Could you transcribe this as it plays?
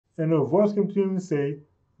And a voice came to him and said,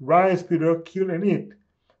 Rise, Peter, kill and eat.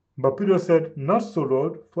 But Peter said, Not so,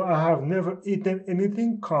 Lord, for I have never eaten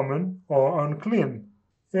anything common or unclean.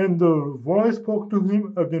 And the voice spoke to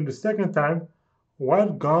him again the second time,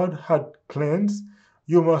 What God had cleansed,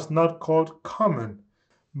 you must not call common.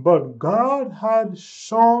 But God had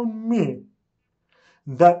shown me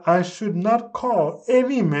that I should not call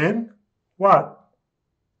any man what?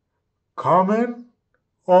 Common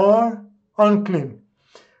or unclean.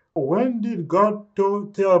 When did God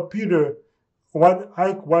tell Peter, what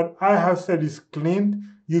I have said is clean,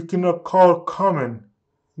 you cannot call common?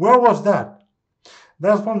 Where was that?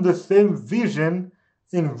 That's from the same vision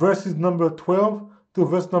in verses number 12 to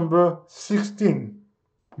verse number 16.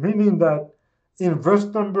 Meaning that in verse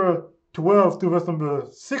number 12 to verse number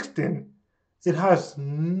 16, it has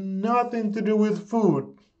nothing to do with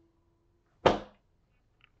food.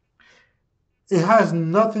 It has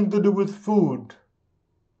nothing to do with food.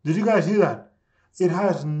 Did you guys hear that? It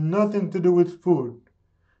has nothing to do with food.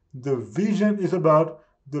 The vision is about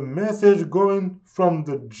the message going from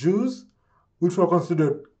the Jews, which were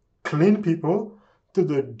considered clean people, to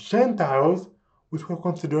the Gentiles, which were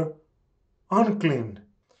considered unclean.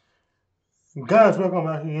 Guys, welcome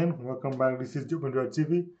back again. Welcome back. This is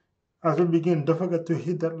TheOpenVeilTV. As we begin, don't forget to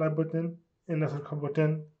hit that like button and that subscribe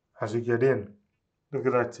button as you get in. Look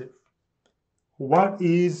at that tip. What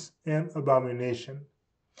is an abomination?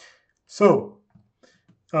 So,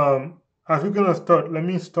 as we're gonna start, let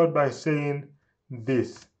me start by saying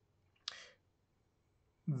this.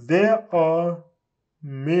 There are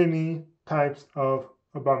many types of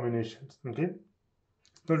abominations, okay?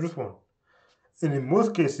 Not just one. And in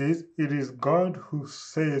most cases, it is God who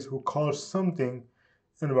calls something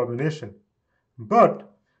an abomination.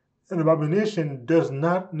 But an abomination does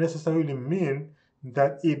not necessarily mean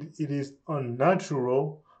that it is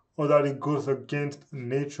unnatural or that it goes against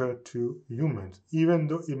nature to humans, even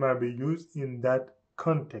though it might be used in that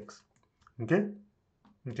context. Okay?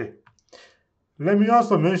 Okay. Let me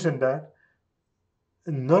also mention that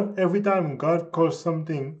not every time God calls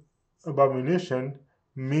something abomination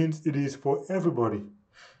means it is for everybody.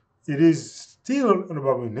 It is still an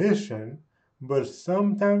abomination, but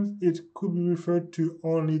sometimes it could be referred to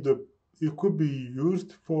only it could be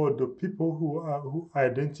used for the people who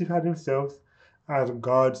identify themselves as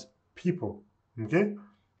God's people. Okay?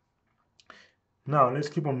 Now let's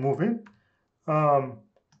keep on moving.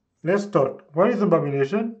 Let's start. What is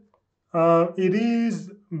abomination? It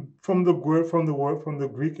is from the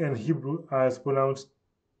Greek and Hebrew as pronounced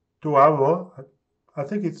to'abo. I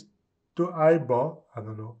think it's to'aiba. I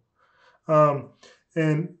don't know.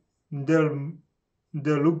 And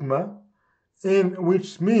delugma,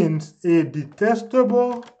 which means a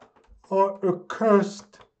detestable or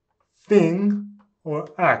accursed thing or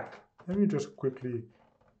act. Let me just quickly.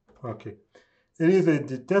 Okay. It is a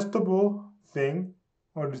detestable thing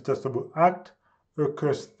or detestable act,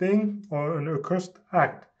 accursed thing or an accursed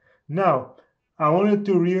act. Now, I wanted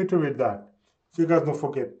to reiterate that so you guys don't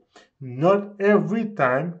forget. Not every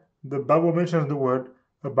time the Bible mentions the word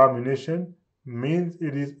abomination means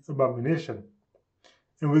it is abomination.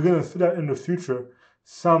 And we're going to see that in the future.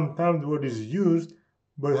 Sometimes the word is used,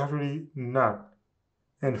 but it's actually not.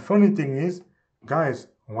 And funny thing is, guys,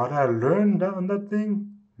 what I learned on that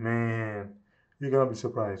thing, man, you're going to be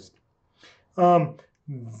surprised.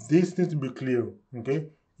 This needs to be clear, okay?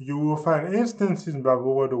 You will find instances in the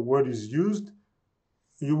Bible where the word is used.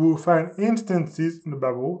 You will find instances in the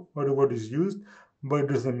Bible where the word is used, but it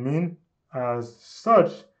doesn't mean as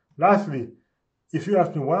such. Lastly, if you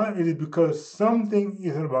ask me why, it is because something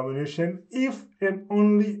is an abomination if and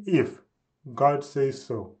only if God says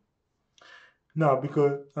so. Now,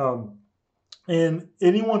 because and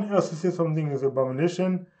anyone else who says something is an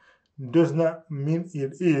abomination does not mean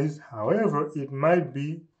it is. However, it might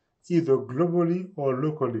be either globally or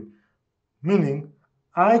locally. Meaning,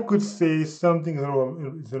 I could say something is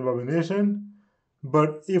an abomination,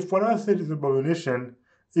 but if what I said is an abomination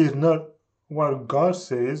is not what God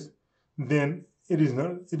says, then it is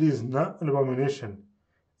not an abomination.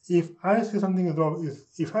 If I say something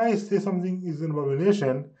is an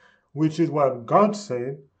abomination, which is what God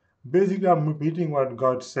said, basically I'm repeating what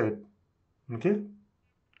God said. Okay?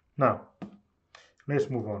 Now, let's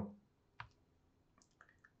move on.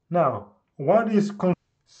 Now, what is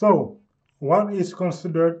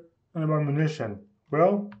considered an abomination?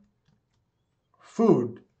 Well,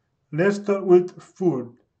 food. Let's start with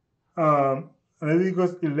food.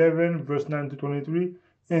 Leviticus 11, verse 9 to 23.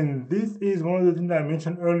 And this is one of the things I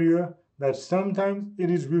mentioned earlier, that sometimes it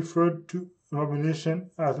is referred to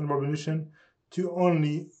as an abomination to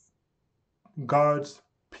only God's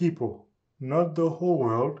people. not the whole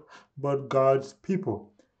world, but God's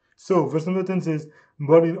people. So, verse number 10 says,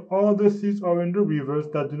 but in all the seas or in the rivers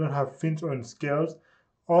that do not have fins or scales,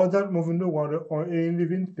 all that move in the water, or any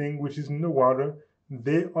living thing which is in the water,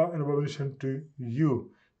 they are an abomination to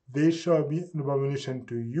you. They shall be an abomination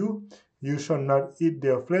to you. You shall not eat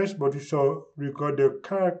their flesh, but you shall regard their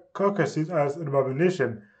carcasses as an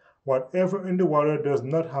abomination. Whatever in the water does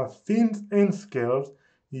not have fins and scales,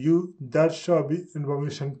 that shall be an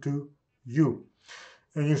abomination to you,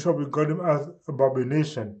 and you shall regard them as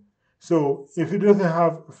abomination. So if it doesn't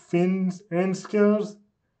have fins and scales,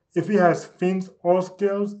 if it has fins or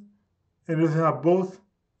scales and it doesn't have both,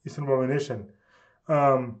 it's an abomination.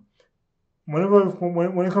 When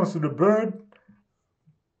it comes to the bird,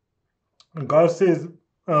 God says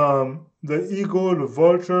the eagle, the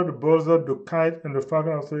vulture, the buzzard, the kite, and the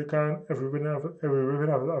falcon after its kind, every raven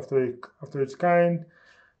after its kind,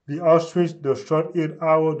 the ostrich, the short-eared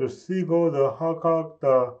owl, the seagull, the hawk,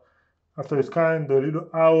 the after its kind, the little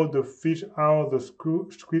owl, the fish owl, the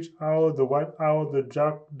screech owl, the white owl, the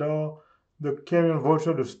jackdaw, the carrion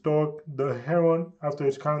vulture, the stork, the heron after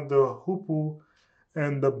its kind, the hoopoe,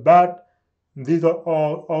 and the bat. These are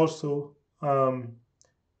all also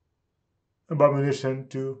abomination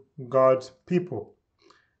to God's people.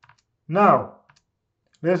 Now,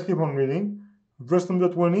 let's keep on reading. Verse number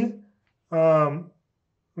 20.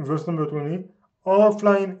 Verse number 20. All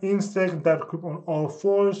flying insects that creep on all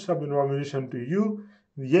fours shall be an abomination to you.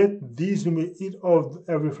 Yet these you may eat of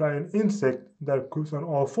every flying insect that creeps on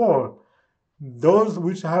all four. Those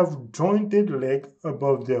which have jointed leg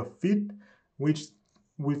above their feet, with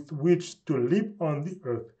which to leap on the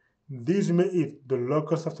earth. These you may eat: the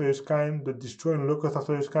locust after its kind, the destroying locust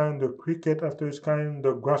after its kind, the cricket after its kind,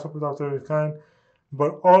 the grasshopper after its kind.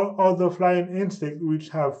 But all other flying insects which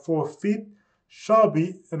have 4 feet shall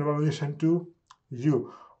be an abomination to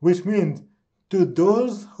you. Which means, to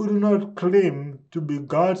those who do not claim to be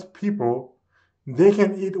God's people, they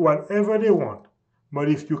can eat whatever they want. But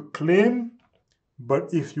if you claim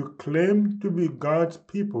to be God's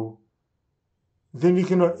people, then you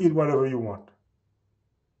cannot eat whatever you want.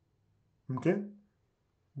 Okay?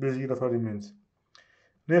 Basically, that's what it means.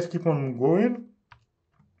 Let's keep on going.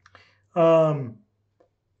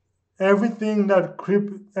 Every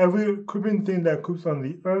creeping thing that creeps on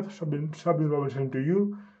the earth shall be abomination to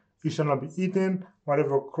you. It shall not be eaten.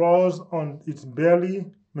 Whatever crawls on its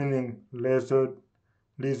belly, meaning lizard,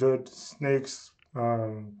 snakes,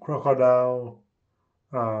 crocodile,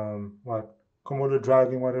 Komodo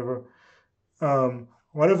dragon, whatever.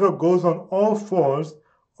 Whatever goes on all fours,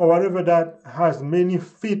 or whatever that has many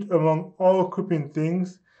feet among all creeping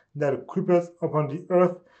things that creepeth upon the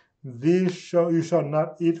earth, these you shall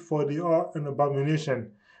not eat, for they are an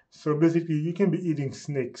abomination. So basically, you can be eating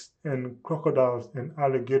snakes and crocodiles and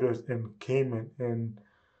alligators and caiman and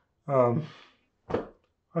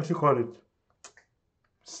what you call it?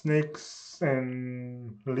 Snakes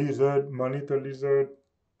and lizard, monitor lizard,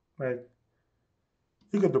 like,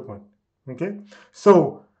 you get the point. Okay?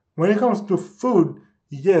 So when it comes to food,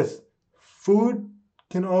 yes, food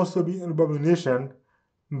can also be an abomination,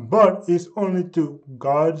 but it's only to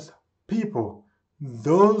God's people.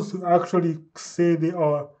 Those who actually say they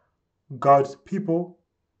are God's people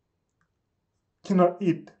cannot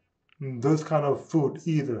eat those kind of food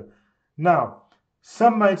either. Now,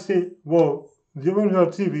 some might say, well,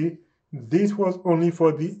 TheOpenVeilTV, this was only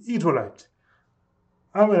for the Israelites.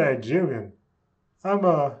 I'm a Nigerian. I'm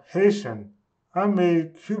a Haitian. I'm a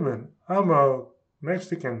Cuban. I'm a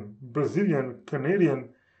Mexican, Brazilian, Canadian,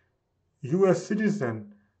 U.S.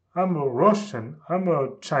 citizen. I'm a Russian. I'm a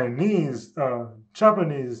Chinese,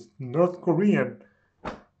 Japanese, North Korean,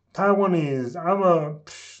 Taiwanese.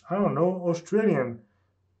 I don't know, Australian.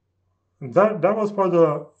 That was for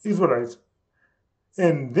the Israelites.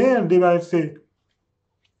 And then they might say,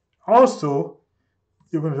 also,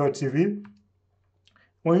 TheOpenVeilTV,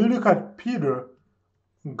 when you look at Peter,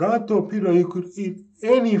 God told Peter he could eat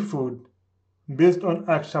any food based on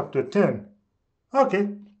Acts chapter 10. Okay,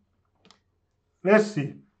 let's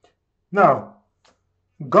see. Now,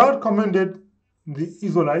 God commanded the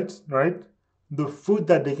Israelites, right, the food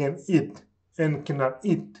that they can eat and cannot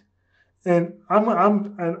eat. And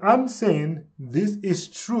I'm saying this is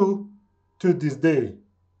true to this day.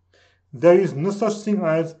 There is no such thing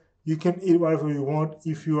as you can eat whatever you want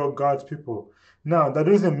if you are God's people. Now, that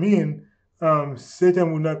doesn't mean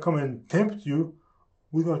Satan will not come and tempt you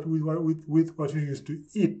with what you used to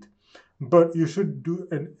eat. But you should do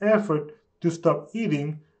an effort to stop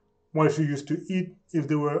eating what you used to eat if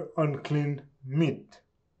they were unclean meat.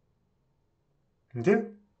 Okay?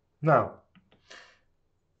 Now,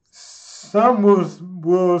 Some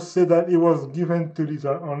will say that it was given to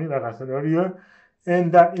Israel only, like I said earlier, and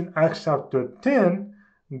that in Acts chapter 10,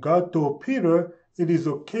 God told Peter it is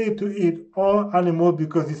okay to eat all animals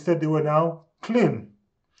because he said they were now clean.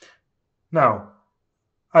 Now,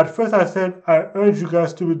 at first I said I urge you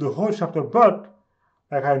guys to read the whole chapter, but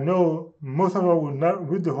like I know most of you will not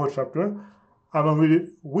read the whole chapter, I'm going to read it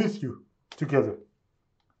with you together.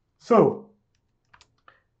 So,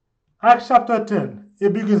 Acts chapter 10,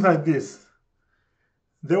 it begins like this.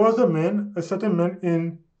 There was a certain man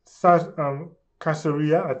in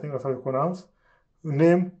Caesarea, I think that's how it's pronounced,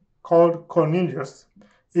 named called Cornelius,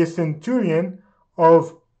 a centurion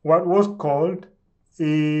of what was called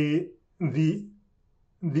the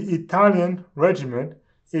Italian regiment,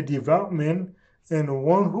 a devout man and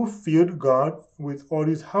one who feared God with all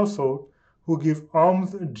his household, who gave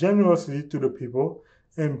alms generously to the people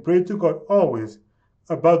and prayed to God always.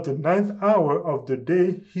 About the 9th hour of the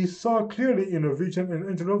day, he saw clearly in a vision an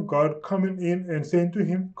angel of God coming in and saying to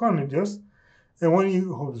him, Cornelius. And when he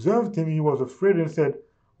observed him, he was afraid and said,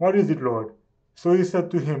 What is it, Lord? So he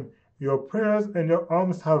said to him, Your prayers and your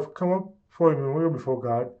alms have come up for a memorial before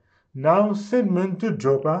God. Now send men to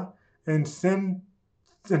Joppa and send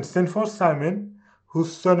for Simon,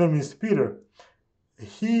 whose surname is Peter.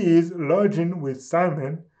 He is lodging with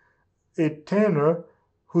Simon, a tanner,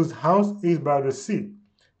 whose house is by the sea.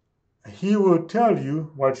 He will tell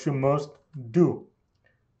you what you must do.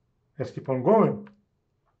 Let's keep on going.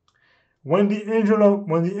 When the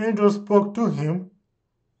angel spoke to him,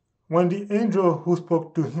 when the angel who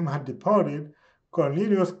spoke to him had departed,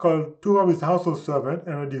 Cornelius called 2 of his household servants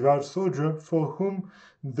and a devout soldier, for whom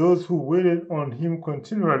those who waited on him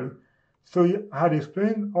continually. So he had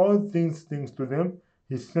explained all things to them.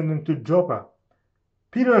 He sent them to Joppa.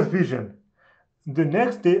 Peter's vision. The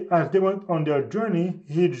next day, as they went on their journey,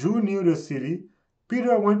 he drew near the city.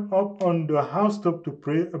 Peter went up on the housetop to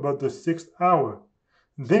pray about the 6th hour.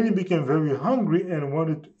 Then he became very hungry and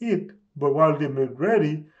wanted to eat, but while they made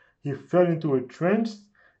ready, he fell into a trance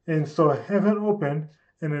and saw heaven open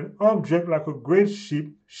and an object like a great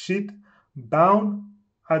sheet bound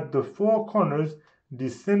at the 4 corners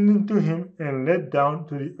descending to him and let down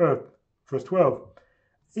to the earth. Verse 12.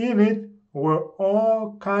 In it were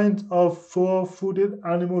all kinds of 4-footed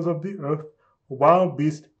animals of the earth, wild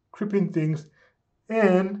beasts, creeping things,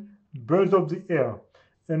 and birds of the air.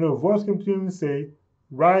 And a voice came to him and said,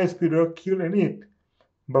 Rise, Peter, kill and eat.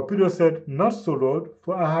 But Peter said, Not so, Lord,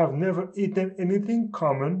 for I have never eaten anything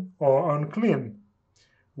common or unclean.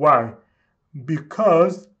 Why?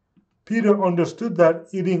 Because Peter understood that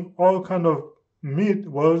eating all kind of meat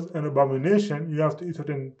was an abomination. You have to eat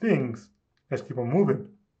certain things. Let's keep on moving.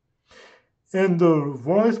 And the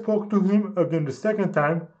voice spoke to him again the second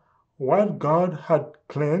time, What God had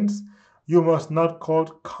cleansed, you must not call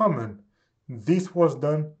common. This was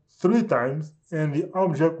done 3 times, and the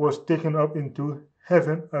object was taken up into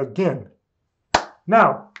heaven again.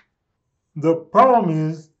 Now, the problem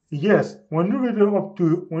is, yes, when you read it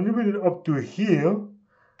up to here,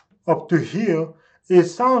 it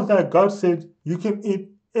sounds like God said you can eat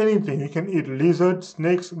anything. You can eat lizard,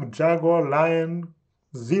 snakes, jaguar, lion,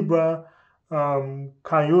 zebra,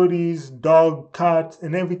 coyotes, dog, cats,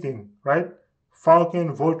 and everything, right?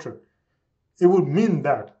 Falcon, vulture. It would mean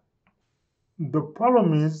that. The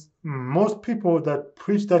problem is most people that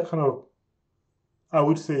preach that kind of, I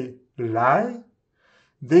would say, lie,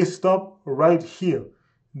 they stop right here.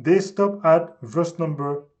 They stop at verse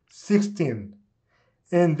number 16,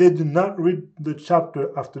 and they do not read the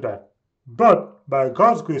chapter after that. But by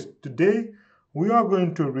God's grace, today we are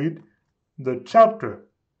going to read the chapter.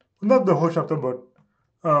 Not the whole chapter, but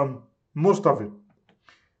most of it.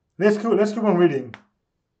 Let's keep on reading.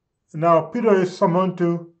 Now Peter is summoned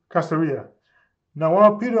to Caesarea. Now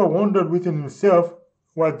while Peter wondered within himself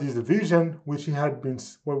what this vision which he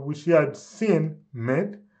had seen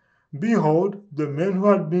meant, behold, the men who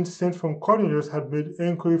had been sent from Cornelius had made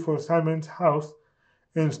inquiry for Simon's house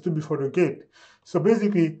and stood before the gate. So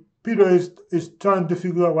basically, Peter is trying to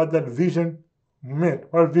figure out what that vision meant.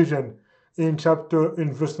 What vision? In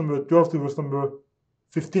verse number 12 to verse number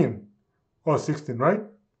 15 or 16, right?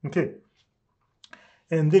 Okay.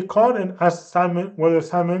 And they called and asked Simon whether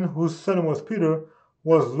Simon, whose son was Peter,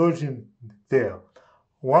 was lodging there.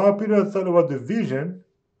 While Peter thought about the vision,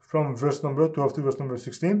 from verse number 12 to verse number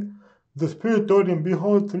 16, the Spirit told him,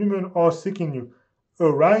 Behold, 3 men are seeking you.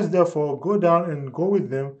 Arise therefore, go down and go with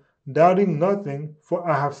them, doubting nothing, for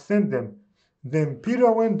I have sent them. Then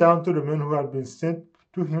Peter went down to the men who had been sent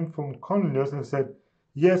to him from Cornelius and said,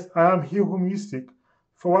 Yes, I am he whom you seek.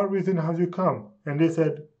 For what reason have you come? And they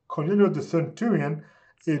said, Cornelius the centurion,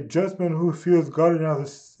 a just man who fears God and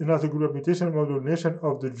has a good reputation among the nation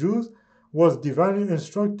of the Jews, was divinely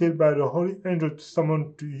instructed by the holy angel to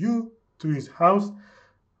summon you to his house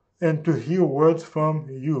and to hear words from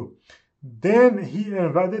you. Then he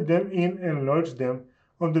invited them in and lodged them.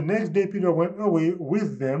 On the next day, Peter went away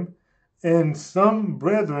with them, and some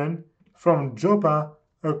brethren from Joppa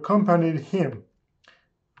accompanied him.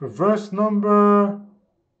 Verse number.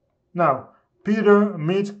 Now, Peter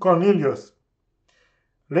meets Cornelius.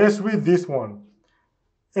 Let's read this one.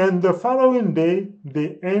 And the following day,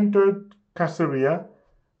 they entered Caesarea.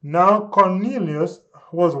 Now Cornelius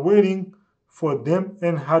was waiting for them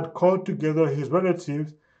and had called together his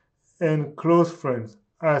relatives and close friends.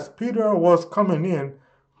 As Peter was coming in,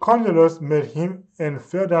 Cornelius met him and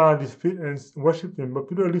fell down at his feet and worshipped him. But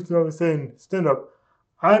Peter lifted up and saying, Stand up,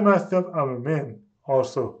 I myself am a man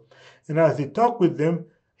also. And as he talked with them,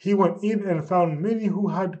 he went in and found many who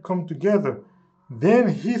had come together. Then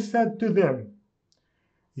he said to them,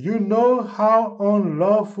 You know how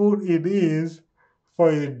unlawful it is for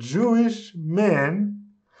a Jewish man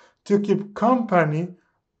to keep company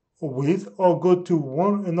with or go to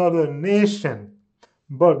one another nation.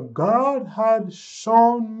 But God had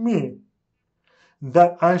shown me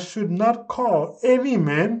that I should not call any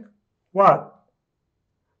man what?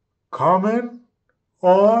 Common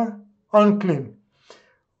or unclean.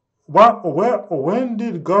 When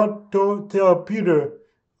did God tell Peter,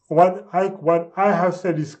 what I have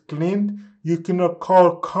said is clean, you cannot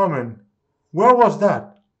call common? Where was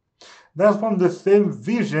that? That's from the same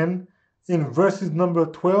vision in verses number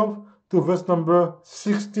 12 to verse number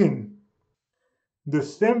 16. The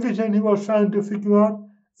same vision he was trying to figure out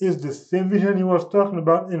is the same vision he was talking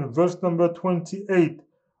about in verse number 28,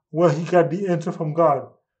 where he got the answer from God.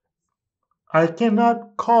 I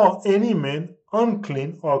cannot call any man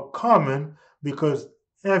unclean or common because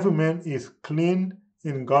every man is clean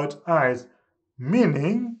in God's eyes.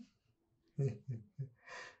 Meaning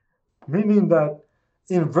that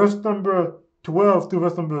in verse number 12 to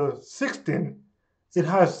verse number 16, it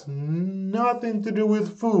has nothing to do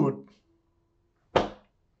with food.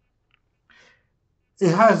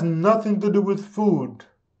 It has nothing to do with food.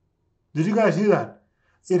 Did you guys hear that?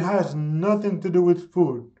 It has nothing to do with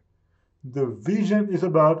food. The vision is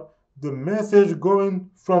about the message going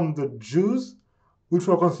from the Jews, which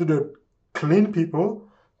were considered clean people,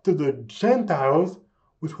 to the Gentiles,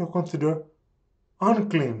 which were considered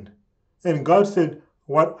unclean. And God said,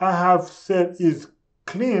 what I have said is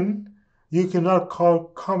clean, you cannot call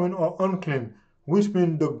common or unclean, which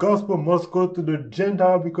means the gospel must go to the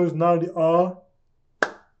Gentile because now they are.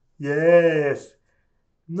 Yes.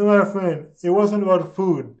 No, my friend, it wasn't about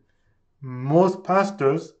food. Most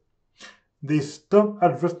pastors, they stop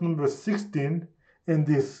at verse number 16 and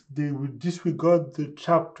they will disregard the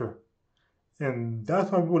chapter. And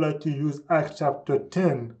that's why people like to use Acts chapter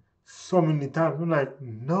 10 so many times. I'm like,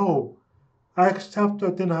 no, Acts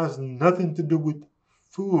chapter 10 has nothing to do with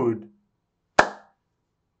food.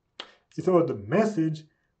 It's about the message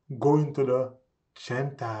going to the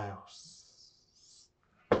Gentiles.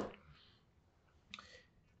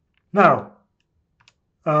 Now,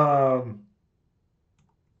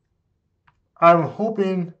 I'm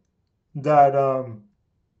hoping that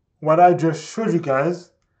what I just showed you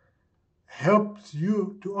guys helps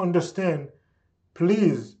you to understand.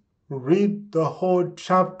 Please read the whole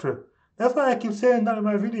chapter. That's why I keep saying that in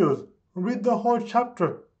my videos. Read the whole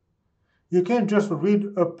chapter. You can't just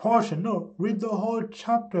read a portion. No, read the whole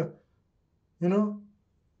chapter. You know,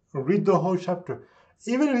 read the whole chapter.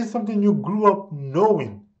 Even if it's something you grew up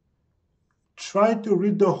knowing, try to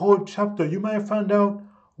read the whole chapter. You might find out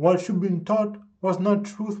what you've been taught was not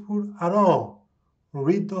truthful at all.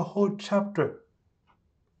 Read the whole chapter.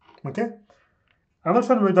 Okay? I'm not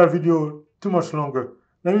trying to make that video too much longer.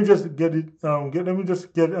 Let me just get it. Get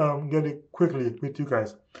it quickly with you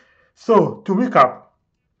guys. So to recap,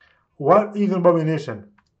 what is an abomination?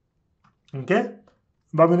 Okay,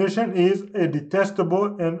 abomination is a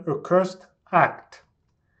detestable and accursed act.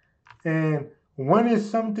 And when is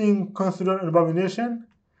something considered an abomination?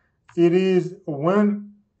 It is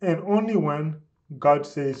when and only when God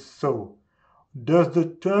says so. Does the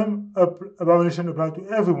term abomination apply to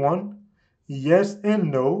everyone? Yes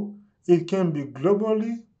and no. It can be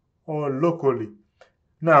globally or locally.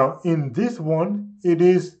 Now, in this one, it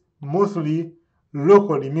is mostly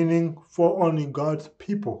locally, meaning for only God's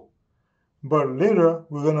people. But later,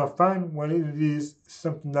 we're going to find when it is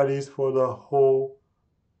something that is for the whole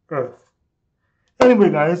earth. Anyway,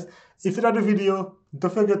 guys, if you like the video,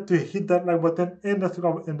 don't forget to hit that like button and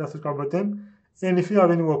the subscribe button. And if you have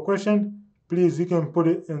any more questions, please, you can put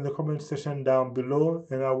it in the comment section down below,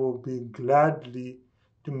 and I will be gladly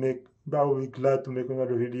I will be glad to make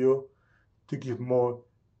another video to give more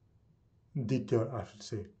detail, I should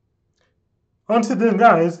say. Until then,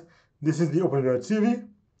 guys, this is TheOpenVeilTV.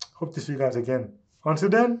 Hope to see you guys again. Until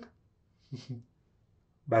then,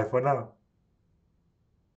 bye for now.